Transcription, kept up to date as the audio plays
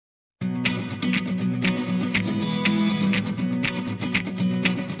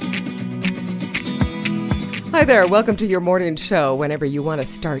Hi there, welcome to your morning show. Whenever you want to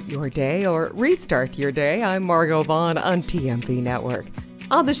start your day or restart your day, I'm Margot Vaughn on TMV Network.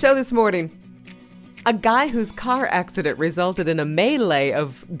 On the show this morning, a guy whose car accident resulted in a melee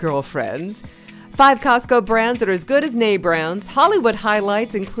of girlfriends, 5 Costco brands that are as good as name brands, Hollywood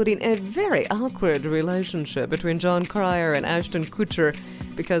highlights including a very awkward relationship between Jon Cryer and Ashton Kutcher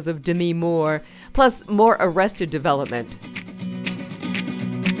because of Demi Moore, plus more Arrested development.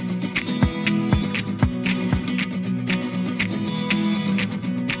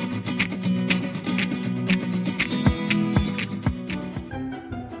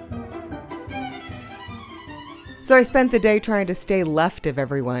 So I spent the day trying to stay left of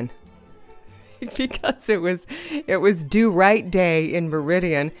everyone because it was Do Right Day in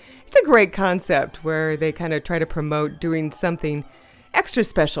Meridian. It's a great concept where they kind of try to promote doing something extra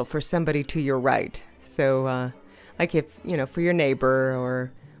special for somebody to your right. So like if, for your neighbor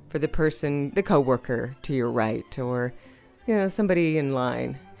or for the person, the coworker to your right, or, somebody in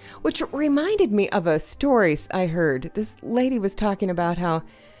line. Which reminded me of a story I heard. This lady was talking about how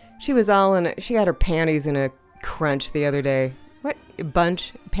she was she had her panties in a crunch the other day. What?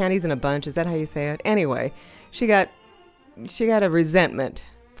 Bunch? Panties in a bunch? Is that how you say it? Anyway, she got a resentment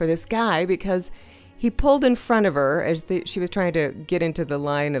for this guy because he pulled in front of her as she was trying to get into the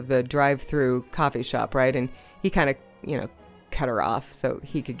line of the drive-through coffee shop, right? And he kind of, cut her off so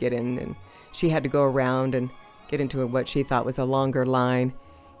he could get in, and she had to go around and get into what she thought was a longer line.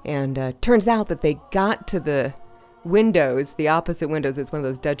 And turns out that they got to the windows, the opposite windows. It's one of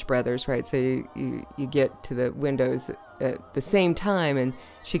those Dutch brothers, right? So you get to the windows at the same time, and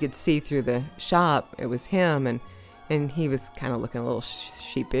she could see through the shop. It was him, and he was kind of looking a little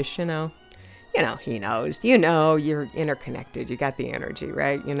sheepish, he knows. You're interconnected. You got the energy,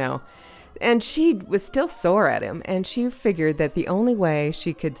 right? And she was still sore at him, and she figured that the only way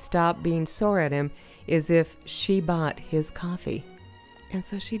she could stop being sore at him is if she bought his coffee. And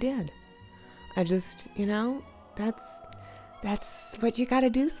so she did. I just, that's what you got to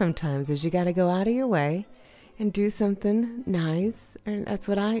do sometimes, is you got to go out of your way and do something nice. And that's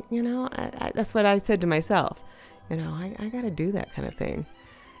what that's what I said to myself. I got to do that kind of thing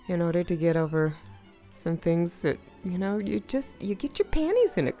in order to get over some things that, you get your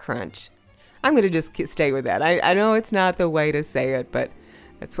panties in a crunch. I'm going to just stay with that. I know it's not the way to say it, but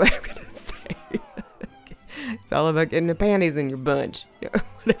that's what I'm going to say. It's all about getting the panties in your bunch.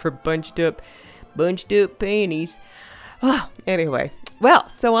 Whatever, bunched up panties. Oh, anyway. Well,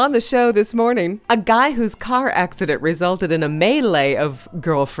 so on the show this morning, a guy whose car accident resulted in a melee of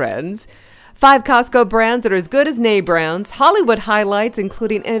girlfriends, 5 Costco brands that are as good as name brands, Hollywood highlights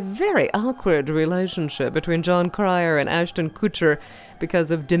including a very awkward relationship between Jon Cryer and Ashton Kutcher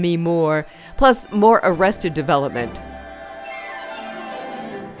because of Demi Moore, plus more Arrested development.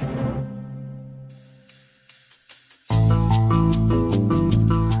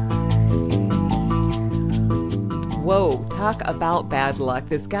 Whoa, talk about bad luck.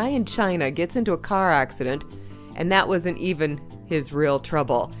 This guy in China gets into a car accident, and that wasn't even his real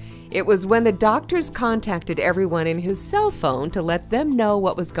trouble. It was when the doctors contacted everyone in his cell phone to let them know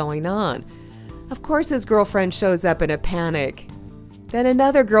what was going on. Of course, his girlfriend shows up in a panic. Then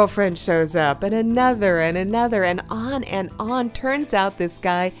another girlfriend shows up, and another, and on. Turns out this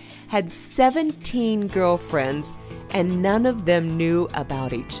guy had 17 girlfriends, and none of them knew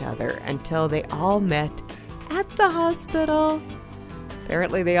about each other until they all met at the hospital.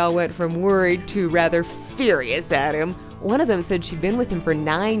 Apparently they all went from worried to rather furious at him. One of them said she'd been with him for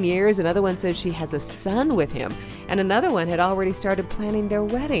 9 years. Another one says she has a son with him. And another one had already started planning their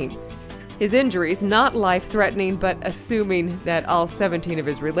wedding. His injuries, not life-threatening, but assuming that all 17 of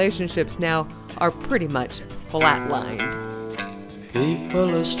his relationships now are pretty much flatlined.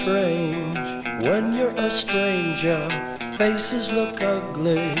 People are strange when you're a stranger. Faces look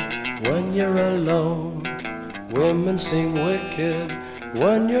ugly when you're alone. Women seem wicked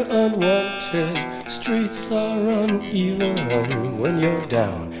when you're unwanted. Streets are uneven when you're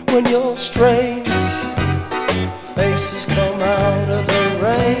down. When you're strange, faces come out of the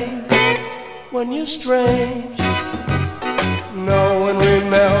rain. When you're strange, no one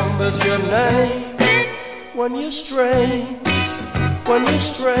remembers your name. When you're strange, when you're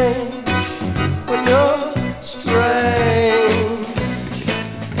strange, when you're strange,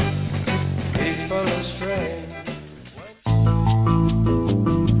 people are strange.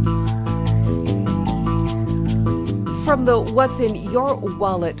 From the What's in Your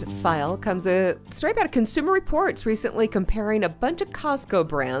Wallet file comes a story about Consumer Reports recently comparing a bunch of Costco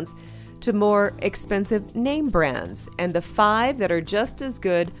brands to more expensive name brands, and the 5 that are just as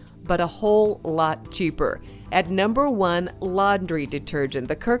good but a whole lot cheaper. At number 1, laundry detergent.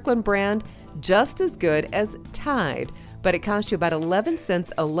 The Kirkland brand just as good as Tide, but it costs you about 11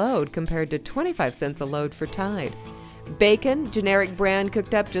 cents a load compared to 25 cents a load for Tide. Bacon, generic brand,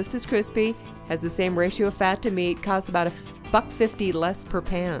 cooked up just as crispy, has the same ratio of fat to meat, costs about $1.50 less per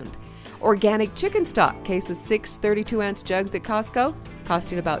pound. Organic chicken stock, case of 6 32-ounce jugs at Costco,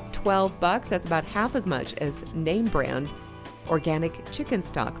 costing about $12. That's about half as much as name brand organic chicken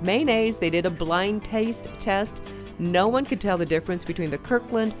stock. Mayonnaise, they did a blind taste test. No one could tell the difference between the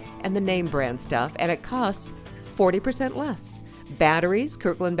Kirkland and the name brand stuff, and it costs 40% less. Batteries,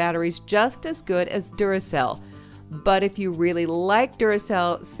 Kirkland batteries, just as good as Duracell. But if you really like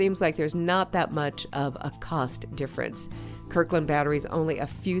Duracell, seems like there's not that much of a cost difference. Kirkland batteries only a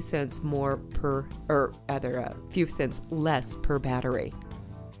few cents more per, or rather a few cents less per battery.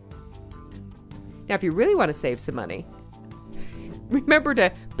 Now, if you really want to save some money, remember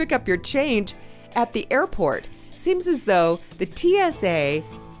to pick up your change at the airport. Seems as though the TSA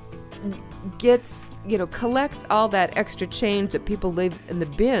collects all that extra change that people leave in the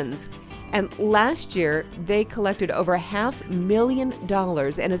bins. And last year, they collected over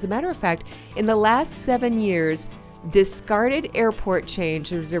 $500,000. And as a matter of fact, in the last 7 years, discarded airport change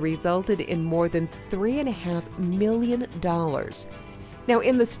has resulted in more than $3.5 million. Now,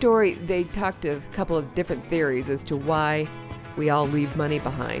 in the story, they talked of a couple of different theories as to why we all leave money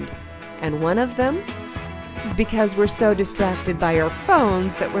behind. And one of them is because we're so distracted by our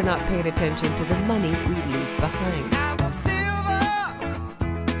phones that we're not paying attention to the money we leave behind.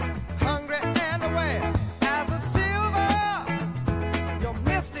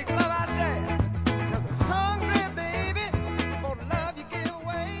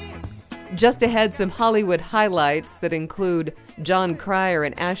 Just ahead, some Hollywood highlights that include Jon Cryer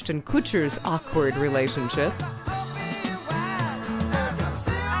and Ashton Kutcher's awkward relationship.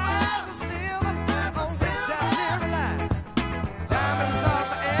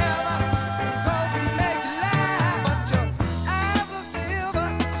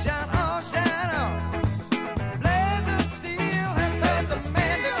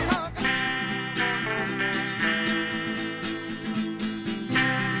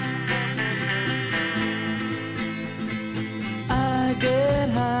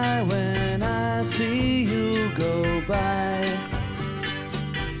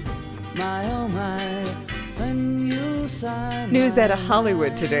 News out of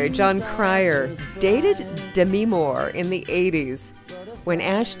Hollywood today. Jon Cryer dated Demi Moore in the 80s when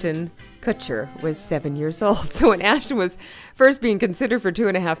Ashton Kutcher was 7 years old. So when Ashton was first being considered for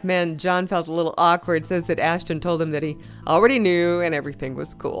 2.5 Men, Jon felt a little awkward, says that Ashton told him that he already knew and everything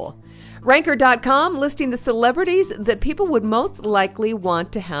was cool. Ranker.com listing the celebrities that people would most likely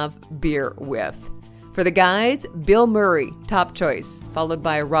want to have beer with. For the guys, Bill Murray, top choice, followed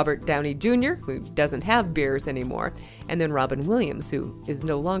by Robert Downey Jr., who doesn't have beers anymore, and then Robin Williams, who is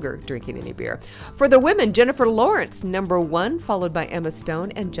no longer drinking any beer. For the women, Jennifer Lawrence, number 1, followed by Emma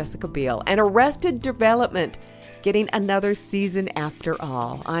Stone and Jessica Biel. And Arrested Development, getting another season after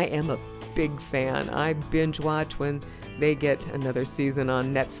all. I am a big fan. I binge watch when they get another season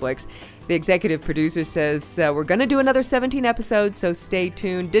on Netflix. The executive producer says, we're going to do another 17 episodes, so stay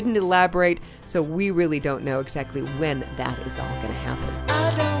tuned. Didn't elaborate, so we really don't know exactly when that is all going to happen.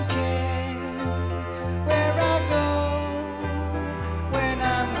 I don't care where I go when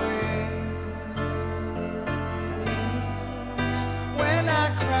I'm with you. When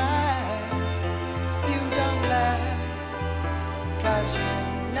I cry, you don't laugh, 'cause you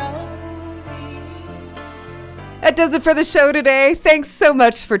know. That does it for the show today. Thanks so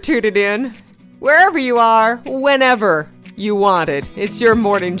much for tuning in. Wherever you are, whenever you want it, it's your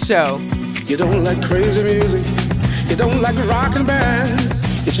morning show. You don't like crazy music. You don't like rockin'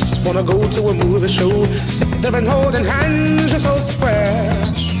 bands. You just wanna go to a movie show, sit there and holding hands, you're so square.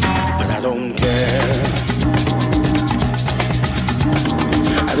 But I don't care.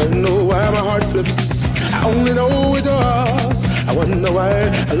 I don't know why my heart flips. I only know it does. I wonder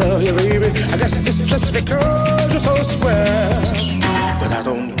why I love you, baby. I guess it's just because you're so square.